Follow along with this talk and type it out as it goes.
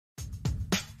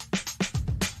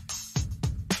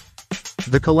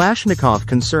The Kalashnikov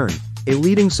concern, a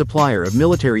leading supplier of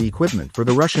military equipment for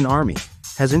the Russian army,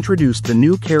 has introduced the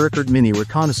new Karakurt mini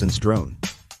reconnaissance drone.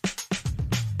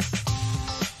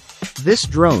 This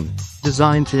drone,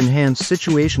 designed to enhance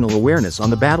situational awareness on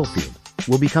the battlefield,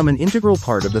 will become an integral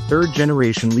part of the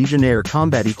third-generation Legionnaire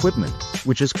combat equipment,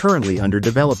 which is currently under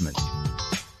development.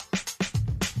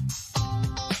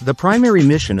 The primary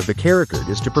mission of the Karakurt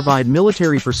is to provide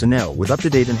military personnel with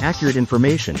up-to-date and accurate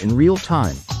information in real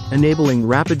time, enabling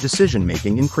rapid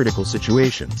decision-making in critical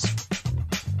situations.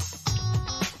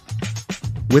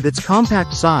 With its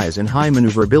compact size and high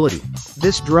maneuverability,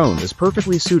 this drone is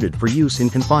perfectly suited for use in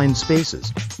confined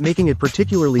spaces, making it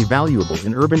particularly valuable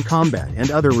in urban combat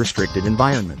and other restricted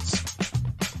environments.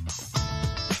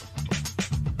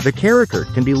 The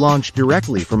Karakurt can be launched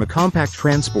directly from a compact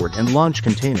transport and launch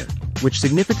container, which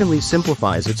significantly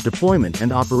simplifies its deployment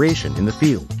and operation in the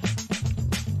field.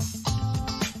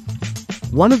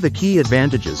 One of the key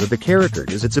advantages of the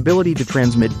Karakurt is its ability to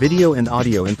transmit video and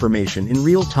audio information in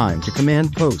real time to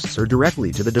command posts or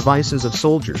directly to the devices of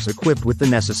soldiers equipped with the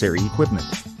necessary equipment.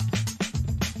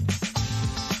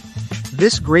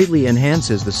 This greatly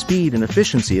enhances the speed and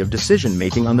efficiency of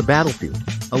decision-making on the battlefield,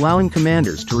 allowing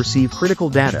commanders to receive critical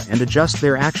data and adjust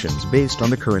their actions based on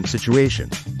the current situation.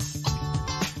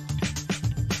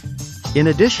 In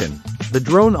addition, the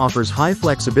drone offers high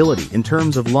flexibility in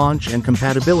terms of launch and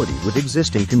compatibility with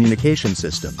existing communication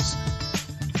systems.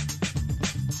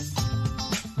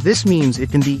 This means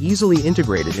it can be easily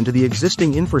integrated into the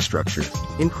existing infrastructure,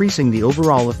 increasing the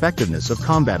overall effectiveness of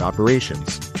combat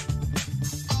operations.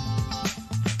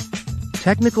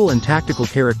 Technical and tactical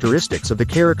characteristics of the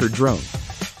Karakurt drone.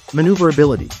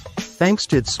 Maneuverability. Thanks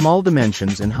to its small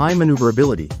dimensions and high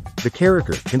maneuverability, the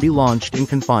Karakurt can be launched in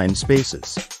confined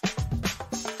spaces.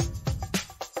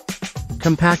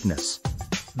 Compactness.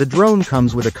 The drone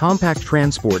comes with a compact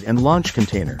transport and launch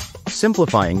container,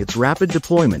 simplifying its rapid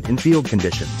deployment in field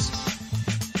conditions.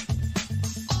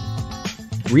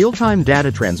 Real-time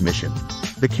data transmission.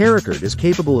 The Karakurt is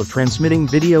capable of transmitting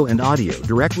video and audio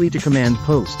directly to command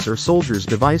posts or soldiers'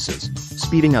 devices,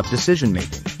 speeding up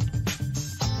decision-making.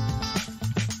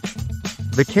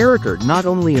 The Karakurt not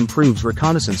only improves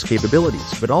reconnaissance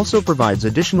capabilities but also provides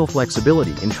additional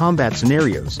flexibility in combat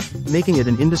scenarios, making it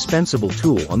an indispensable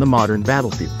tool on the modern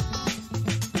battlefield.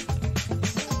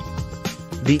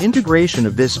 The integration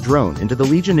of this drone into the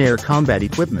Legionnaire combat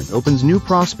equipment opens new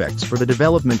prospects for the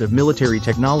development of military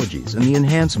technologies and the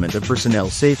enhancement of personnel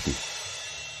safety.